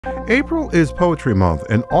April is Poetry Month,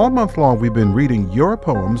 and all month long we've been reading your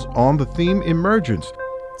poems on the theme emergence.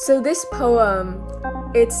 So this poem,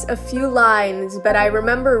 it's a few lines, but I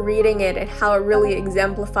remember reading it and how it really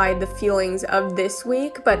exemplified the feelings of this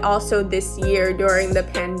week, but also this year during the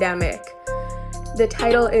pandemic. The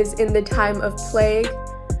title is In the Time of Plague,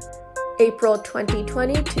 April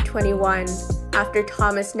 2020 to 21, after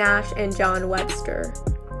Thomas Nash and John Webster.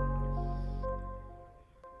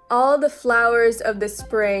 All the flowers of the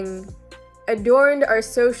spring adorned our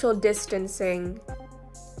social distancing,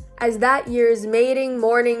 as that year's mating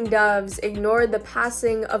mourning doves ignored the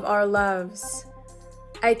passing of our loves.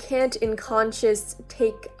 I can't in conscience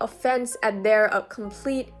take offense at their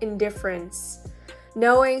complete indifference,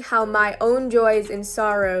 knowing how my own joys and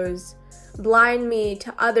sorrows blind me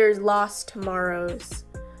to others' lost tomorrows.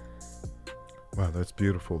 Wow, that's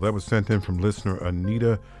beautiful. That was sent in from listener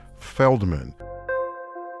Anita Feldman.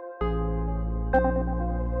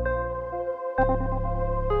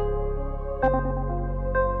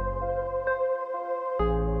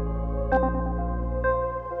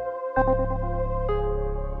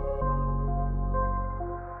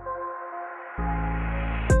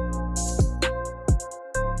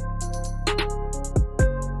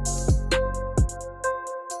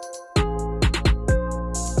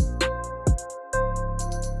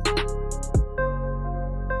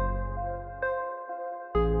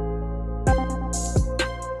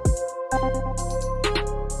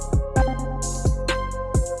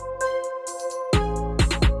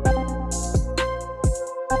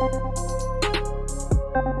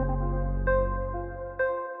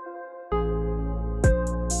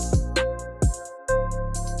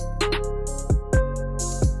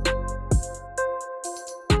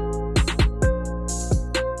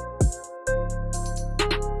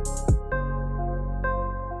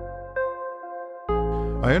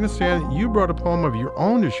 I understand you brought a poem of your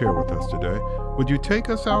own to share with us today. Would you take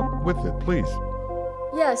us out with it, please?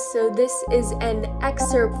 Yes, so this is an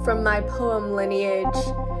excerpt from my poem Lineage,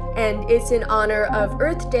 and it's in honor of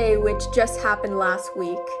Earth Day, which just happened last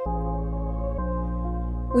week.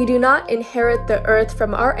 We do not inherit the earth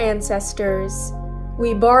from our ancestors.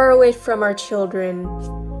 We borrow it from our children.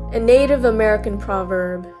 A Native American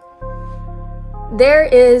proverb. There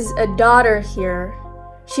is a daughter here.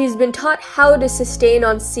 She's been taught how to sustain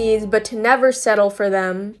on seas, but to never settle for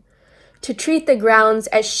them, to treat the grounds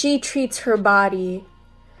as she treats her body,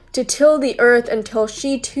 to till the earth until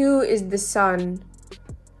she too is the sun.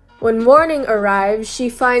 When morning arrives, she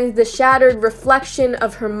finds the shattered reflection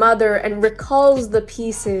of her mother and recalls the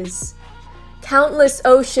pieces, countless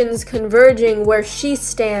oceans converging where she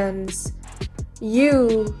stands.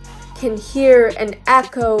 You can hear an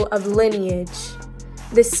echo of lineage.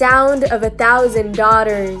 The sound of 1,000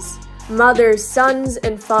 daughters, mothers, sons,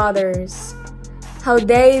 and fathers. How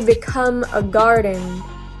they become a garden.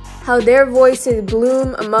 How their voices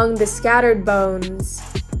bloom among the scattered bones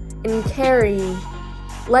and carry,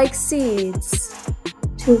 like seeds,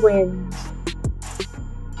 to wind.